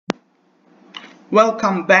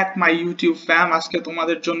Welcome back my YouTube ফ্যাম। আজকে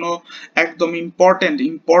তোমাদের জন্য একদম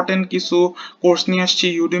ইম্পর্টেন্ট কিছু কোর্স নিয়ে আসছি।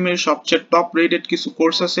 ইউডেমির সবচেয়ে টপ রেটেড কিছু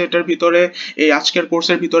কোর্স আছে এটার ভিতরে। এই আজকের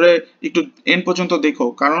কোর্সের ভিতরে একটু এন্ড পর্যন্ত দেখো,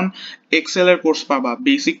 কারণ এক্সেল এর কোর্স পাবা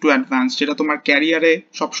বেসিক টু অ্যাডভান্স, যেটা তোমার ক্যারিয়ারে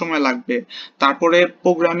সবসময় লাগবে। তারপরে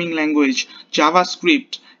প্রোগ্রামিং ল্যাঙ্গুয়েজ,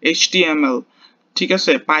 জাভাস্ক্রিপ্ট, এইচটিএমএল, ঠিক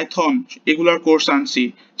আছে, পাইথন, এগুলার কোর্স আনছি।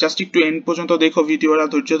 জাস্ট একটু এন্ড পর্যন্ত দেখো ভিডিওটা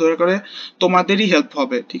ধৈর্য ধরে করে, তোমাদেরই হেল্প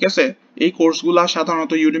হবে, ঠিক আছে। এই কোর্সগুলা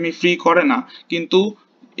সাধারণত ইউডেমি ফ্রি করে না, কিন্তু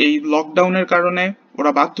এই লকডাউনের কারণে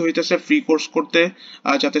ওরা বাধ্য হইতেছে ফ্রি কোর্স করতে,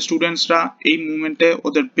 যাতে স্টুডেন্টসরা এই মুভমেন্টে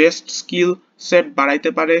ওদের বেস্ট স্কিল সেট বাড়াইতে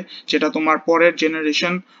পারে, যেটা তোমার পরের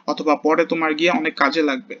জেনারেশন অথবা পরে তোমার গিয়ে অনেক কাজে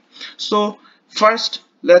লাগবে। So first,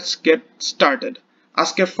 let's get started.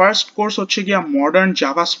 আজকে ফার্স্ট কোর্স হচ্ছে গিয়া modern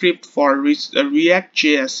JavaScript for react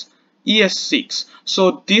JS ES6. So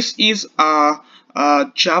this is a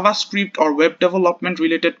JavaScript or web development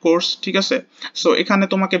related course, ঠিক আছে। সো এখানে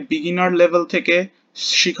তোমাকে বিগিনার লেভেল থেকে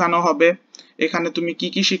শেখানো হবে। এখানে তুমি কি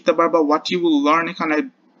কি শিখতে পারবা, what you will learn, এখানে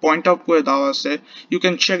পয়েন্ট আউট করে দেওয়া আছে। You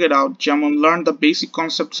can check it out. যেমন learn the basic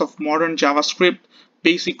concepts of modern JavaScript,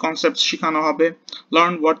 basic concepts শেখানো হবে।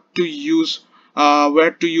 Learn what to use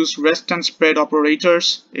where to use rest and spread operators,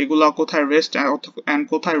 এগুলা কোথায় rest and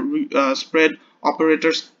কোথায় spread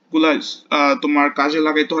operators গুলা তোমার কাজে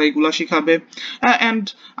লাগাইতে হয়, এগুলা শিখাবে। এন্ড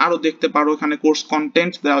আরো দেখতে পারো এখানে কোর্স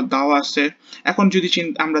কন্টেন্ট দেওয়া আছে। এখন যদি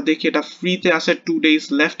আমরা দেখি, এটা ফ্রিতে আছে, 2 days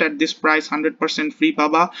left at this price, 100% free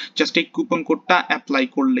পাবা জাস্ট এই কুপন কোডটা অ্যাপ্লাই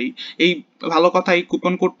করলেই। এই ভালো কথা, এই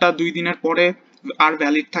কুপন কোডটা 2 দিনের পরে আর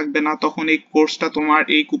ভ্যালিড থাকবে না, তখন এই কোর্সটা তোমার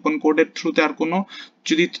এই কুপন কোডের থ্রুতে আর কোনো,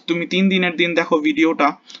 যদি তুমি 3 দিনের দিন দেখো ভিডিওটা,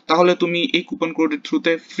 তাহলে তুমি এই কুপন কোডের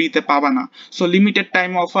থ্রুতে ফ্রিতে পাবা না। সো লিমিটেড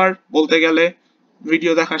টাইম অফার বলতে গেলে,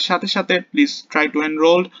 ভিডিও দেখার সাথে সাথে প্লিজ ট্রাই টু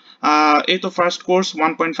এনরোল। এই তো ফার্স্ট কোর্স,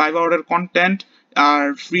 1.5 আওয়ারের কন্টেন্ট আর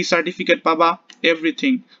ফ্রি সার্টিফিকেট পাবা,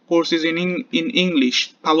 everything. Course is in English,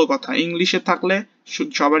 ভালো কথা, ইংলিশে থাকলে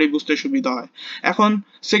সবারই বুঝতে সুবিধা হয়। এখন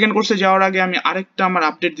সেকেন্ড কোর্সে যাওয়ার আগে আমি আরেকটা আমার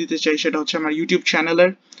আপডেট দিতে চাই, সেটা হচ্ছে আমার ইউটিউব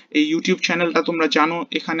চ্যানেলের। এই ইউটিউব চ্যানেলটা তোমরা জানো,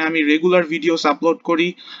 এখানে আমি রেগুলার ভিডিওস আপলোড করি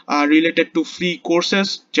রিলেটেড টু ফ্রি কোর্সেস,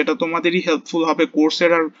 যেটা তোমাদেরই হেল্পফুল হবে।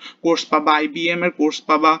 কোর্সেরার কোর্স পাবা, IBM এর কোর্স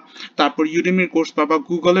পাবা, তারপর ইউডেমির কোর্স পাবা,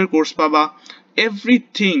 গুগলের কোর্স পাবা,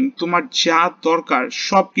 এভরিথিং তোমার যা দরকার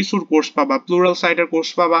সব কিছুর কোর্স পাবা। প্লুরাল সাইটের কোর্স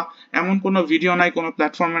পাবা। এমন কোনো ভিডিও নাই, কোনো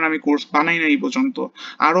প্ল্যাটফর্মের আমি কোর্স বানাই না এই পর্যন্ত,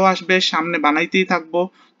 আরো আসবে, সামনে বানাইতেই থাকবো।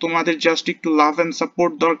 তোমাদের জাস্ট একটু লাভ এন্ড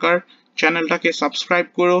সাপোর্ট দরকার। চ্যানেলটাকে সাবস্ক্রাইব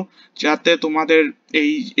করো, যাতে তোমাদের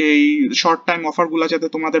এই এই শর্ট টাইম অফারগুলো যাতে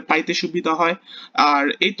তোমাদের পাইতে সুবিধা হয়। আর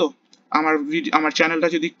এই তো আমার চ্যানেলটা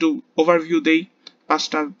যদি একটু ওভারভিউ দেই, 5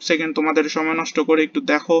 সেকেন্ড তোমাদের সময় নষ্ট করে একটু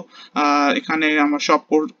দেখো। এখানে আমার সব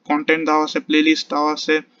কন্টেন্ট দেওয়া আছে, প্লেলিস্ট দেওয়া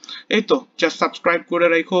আছে। এই তো জাস্ট সাবস্ক্রাইব করে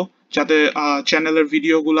রাখো, যাতে চ্যানেলের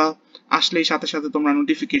ভিডিওগুলা আসলেই সাথে সাথে তোমরা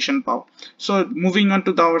নোটিফিকেশন পাও। So moving on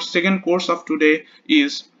to our second course of today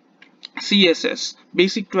is CSS,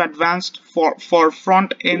 basic to advanced for front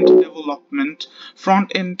end development. Front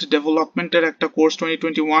end development এর একটা কোর্স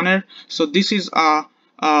 2021 এর। So this is a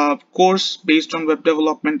course based on web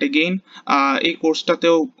development again. এই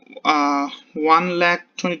কোর্সটাতেও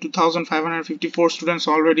 1,22,554 students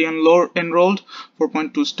already enrolled,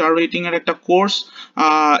 4.2 star rating এর একটা course.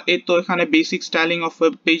 এই তো এখানে basic styling of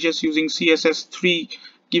web pages using CSS3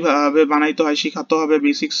 কিভাবে বানাইতে হয় শিখাতে হবে,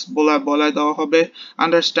 বেসিক্স বলায় দেওয়া হবে।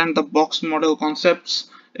 Understand the box model concepts,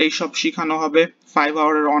 এইসব শিখানো হবে। 5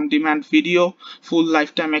 আওয়ারের on demand video, full life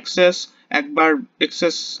time access.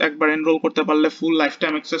 একবার এনরোল করতে পারলে ফুল লাইফ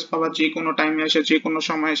টাইম অ্যাক্সেস পাবা, যে কোনো টাইমে এসে যে কোনো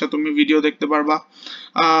সময় এসে তুমি ভিডিও দেখতে পারবা।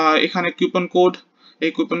 এখানে কুপন কোড,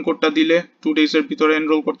 এই কুপন কোডটা দিলে 2 days এর ভিতরে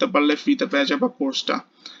এনরোল করতে পারলে ফ্রিতে পেয়ে যাবা কোর্সটা।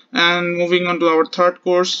 And moving on to our third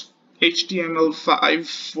course, HTML5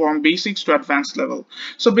 from basics to advanced level.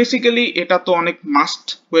 So basically এটা তো অনেক মাস্ট,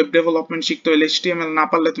 ওয়েব ডেভেলপমেন্ট শিখতে হলে HTML না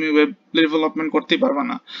পারলে তুমি ওয়েব ডেভেলপমেন্ট করতেই পারবা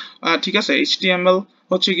না, ঠিক আছে। HTML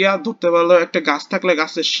হচ্ছে গিয়া, ধরতে পারলো একটা গাছ থাকলে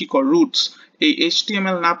গাছের শিকড়, রুটস। এই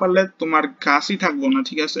HTML না পারলে তোমার গাছই থাকবো না,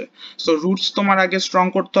 ঠিক আছে। সো রুটস তোমার আগে স্ট্রং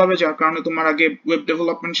করতে হবে, যার কারণে তোমার আগে ওয়েব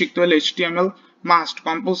ডেভেলপমেন্ট শিখতে হলে HTML মাস্ট,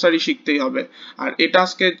 কম্পালসারি শিখতেই হবে। আর এটা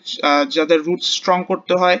আজকে যাদের রুটস স্ট্রং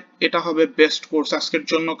করতে হয়, এটা হবে বেস্ট কোর্স আজকের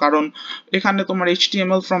জন্য, কারণ এখানে তোমার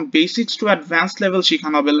HTML from basics to advance level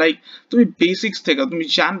শিখানো হবে। লাইক তুমি বেসিক্স থেকে, তুমি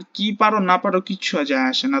কি পারো না পারো কিচ্ছু যায়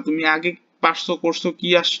আসে না, তুমি আগে পারছো করছো, কি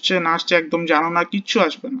আসছে না আসছে একদম জানো না, কিচ্ছু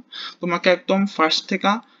আসবে না। তোমাকে একদম ফার্স্ট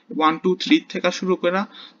থেকে 1 2 3 থেকে শুরু করে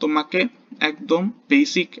তোমাকে একদম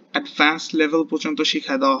বেসিক অ্যাডভান্স লেভেল পর্যন্ত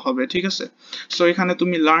শিখাই দেওয়া হবে, ঠিক আছে। সো এখানে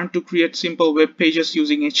তুমি learn to create simple web pages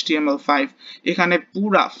using HTML5। এখানে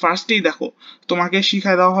পুরা ফার্স্টেই দেখো তোমাকে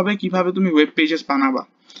শিখাই দেওয়া হবে কিভাবে তুমি ওয়েব পেজেস বানাবা।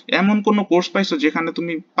 এমন কোনো কোর্স পাইছো যেখানে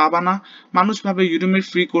তুমি পাবা না? মানুষ ভাবে ইউডেমির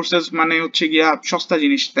ফ্রি কোর্সেস মানে হচ্ছে গিয়া সস্তা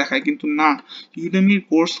জিনিস দেখায়, কিন্তু না, ইউডেমির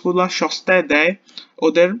কোর্সগুলো সস্তায় দেয়।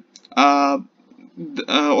 ওদের আহ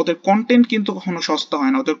ওদের কন্টেন্ট কিন্তু কখনো সস্তা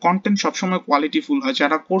হয় না, ওদের কন্টেন্ট সবসময় কোয়ালিটিফুল হয়,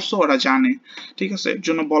 যারা করছো ওরা জানে, ঠিক আছে, এর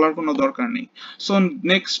জন্য বলার কোনো দরকার নেই। So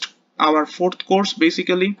next, our fourth course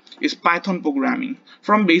basically is Python programming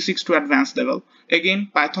from basics to advanced level. Again,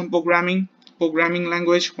 Python programming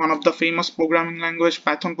language, one of the famous programming language,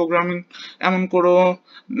 Python programming. এমন করো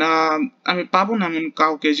আমি পাবো না এমন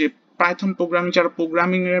কাউকে যে পাইথন প্রোগ্রামিং, যারা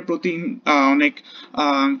প্রোগ্রামিং এর প্রতি অনেক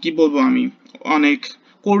কি বলবো আমি, অনেক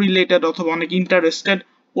কোরিলেটেড অথবা অনেক ইন্টারেস্টেড,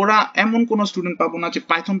 ওরা এমন কোন স্টুডেন্ট পাবো না যে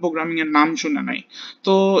পাইথন প্রোগ্রামিং এর নাম শুনে নাই।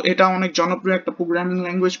 তো এটা অনেক জনপ্রিয় একটা প্রোগ্রামিং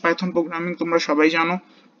ল্যাঙ্গুয়েজ পাইথন প্রোগ্রামিং, তোমরা সবাই জানো।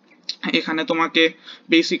 এখানে তোমাকে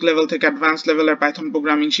বেসিক লেভেল থেকে অ্যাডভান্স লেভেলের পাইথন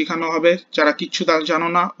প্রোগ্রামিং শেখানো হবে। যারা কিচ্ছু তা জানো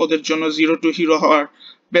না ওদের জন্য জিরো টু হিরো হওয়ার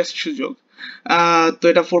বেস্ট সুযোগ। তো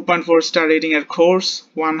এটা 4.4 স্টার রেটিং এর course,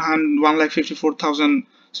 1,54,000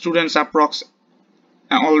 students approx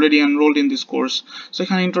already enrolled in this course. So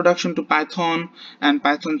এখানে introduction to Python and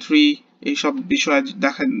Python 3 এইসব বিষয়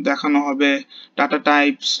দেখানো হবে, data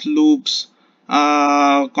types, loops,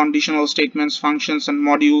 conditional statements, functions and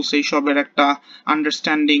modules এইসবের একটা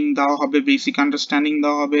আন্ডারস্ট্যান্ডিং দেওয়া হবে, বেসিক আন্ডারস্ট্যান্ডিং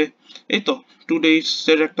দেওয়া হবে। এই তো 2 days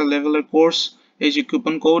এর একটা লেভেলের কোর্স। এই যে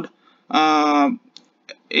কুপন কোড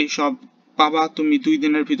এইসব পাবা তুমি 2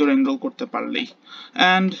 দিনের ভিতরে এনরোল করতে পারলেই।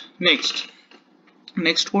 and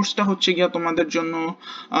নেক্সট কোর্সটা হচ্ছে গিয়া তোমাদের জন্য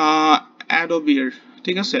অ্যাডোবি এর,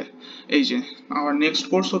 ঠিক আছে। এই যে আমার নেক্সট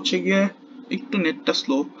কোর্স হচ্ছে গিয়ে, একটু নেটটা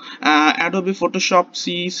slow, Adobe Photoshop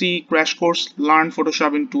CEC crash course, learn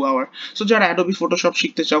Photoshop in 2 hour. So যারা অ্যাডোবি ফটোশপ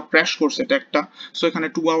শিখতে চাও, ক্র্যাশ কোর্স এটা একটা। সো এখানে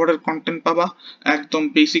 2 আওয়ারের কন্টেন্ট পাবা, একদম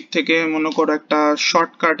বেসিক থেকে মনে করো একটা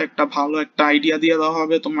শর্টকাট, একটা ভালো একটা আইডিয়া দিয়ে দেওয়া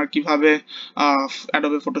হবে তোমার কিভাবে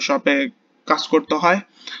অ্যাডোবি ফটোশপে কাজ করতে হয়।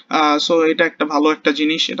 সো এটা একটা ভালো একটা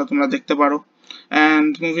জিনিস, এটা তোমরা দেখতে পারো।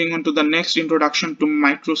 And moving on to the next, introduction to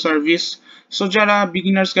microservice. So যারা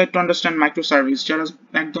beginners guide to understand microservice, যারা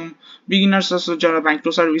একদম beginners আছে, যারা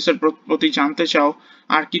microservice এর প্রতি জানতে চাও,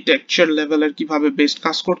 আর্কিটেকচার লেভেলের কিভাবে বেস্ট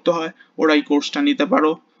কাজ করতে হয়, ওরা এই কোর্সটা নিতে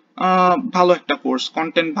পারো। ভালো একটা কোর্স,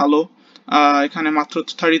 কন্টেন্ট ভালো। এখানে মাত্র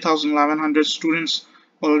 30,100 স্টুডেন্টস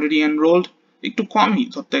অলরেডি এনরোলড, একটু কমই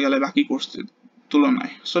ধরতে গেলে বাকি কোর্সের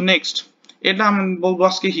তুলনায়। সো নেক্সট, এটা আমি বলবো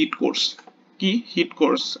আজকে হিট কোর্স। কি হিট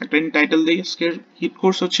কোর্স, একটা টাইটেল দিই আজকের হিট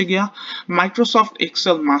কোর্স হচ্ছে গিয়া Microsoft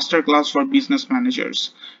Excel master class for business managers.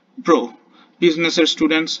 Bro, বিজনেসের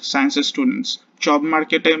স্টুডেন্টস, সায়েন্সের স্টুডেন্টস, জব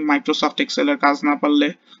মার্কেটে মাইক্রোসফট এক্সেল এর কাজ না পারলে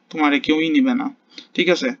তোমারে কেউই নিবে না, ঠিক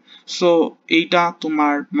আছে। সো এইটা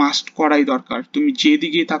তোমার মাস্ট করাই দরকার, তুমি যে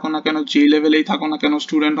দিকেই থাকো না কেন, যে লেভেলেই থাকো না কেন,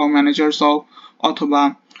 স্টুডেন্ট হও, ম্যানেজার্স হও, অথবা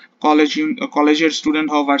কলেজের স্টুডেন্ট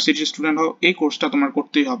হও, ভার্সিটির স্টুডেন্ট হও, এই কোর্সটা তোমার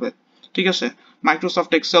করতেই হবে, ঠিক আছে।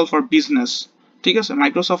 মাইক্রোসফট এক্সেল ফর বিজনেস, ঠিক আছে।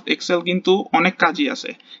 মাইক্রোসফট এক্সেল কিন্তু অনেক কাজই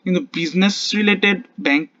আছে, কিন্তু বিজনেস রিলেটেড,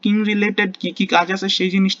 ব্যাংকিং রিলেটেড কি কি কাজ আছে সেই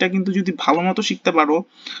জিনিসটা কিন্তু যদি ভালো মতো শিখতে পারো,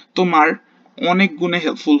 তোমার অনেক গুণে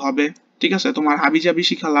হেল্পফুল হবে, ঠিক আছে। তোমার হাবিজাবি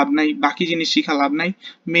শিখা লাভ নাই, বাকি জিনিস শিখা লাভ নাই,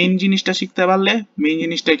 মেইন জিনিসটা শিখতে পারলে মেইন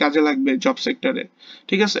জিনিসটাই কাজে লাগবে জব সেক্টরে,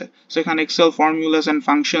 ঠিক আছে। সেখানে Excel formulas and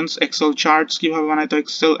functions, Excel charts কিভাবে বানাইতো,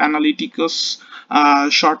 Excel analytics,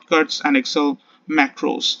 shortcuts and Excel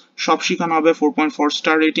macOS সব শিখানো হবে। 4.4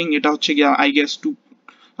 স্টার রেটিং, এটা হচ্ছে গিয়া আই গেস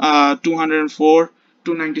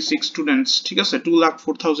 296 স্টুডেন্টস, ঠিক আছে।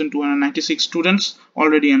 2,04,296 স্টুডেন্টস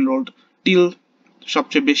অলরেডি এনরোলড টিল,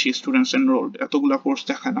 সবচেয়ে বেশি স্টুডেন্টস এনরোলড এতগুলা কোর্স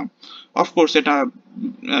দেখালাম। অফকোর্স এটা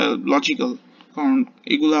লজিক্যাল, কারণ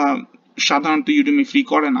এগুলা সাধারণত ইউডেমি ফ্রি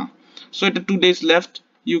করে না। সো এটা 2 days লেফট,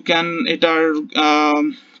 ইউ ক্যান, এটার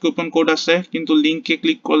কুপন কোড আছে, কিন্তু লিঙ্কে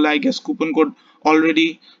ক্লিক করলে I guess coupon code already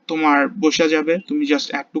তোমার বসে যাবে, তুমি জাস্ট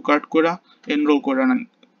অ্যাড টু কার্ট করে এনরোল করে নেন,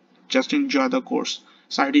 জাস্ট এনজয় দ্য কোর্স।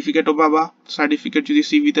 সার্টিফিকেটও পাবা, সার্টিফিকেট যদি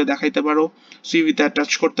সিভিতে দেখাইতে পারো, সিভিতে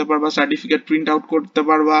অ্যাটাচ করতে পারবা, সার্টিফিকেট প্রিন্ট আউট করতে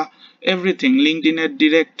পারবা, এভরিথিং। লিঙ্কডইনের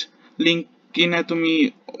ডিরেক্ট লিঙ্কডইনে তুমি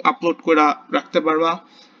আপলোড করে রাখতে পারবা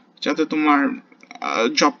যাতে তোমার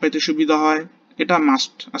জব পেতে সুবিধা হয়। এটা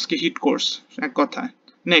মাস্ট, আজকে হিট কোর্স এক কথায়।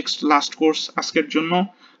 নেক্সট লাস্ট কোর্স আজকের জন্য,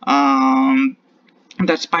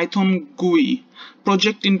 that's Python GUI,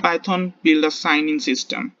 project in Python, build a sign-in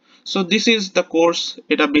system. So this is the course,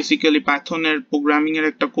 এটা basically Python এর প্রোগ্রামিং এর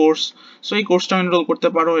একটা কোর্স। সো এই কোর্সটা এনরোল করতে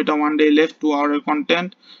পারো, এটা 1 day left, 2 hour এর কন্টেন্ট।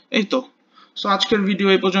 এই তো, সো আজকের ভিডিও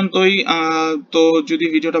এই পর্যন্তই। তো যদি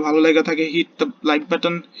ভিডিওটা ভালো লেগে থাকে, hit the like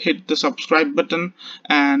button, hit the subscribe button,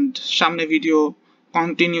 and সামনে ভিডিও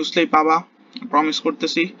কন্টিনিউসলি পাবা, প্রমিস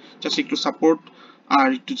করতেছি। জাস্ট একটু সাপোর্ট আর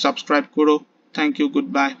একটু সাবস্ক্রাইব করো। থ্যাংক ইউ, গুড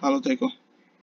বাই, ভালো থেকো।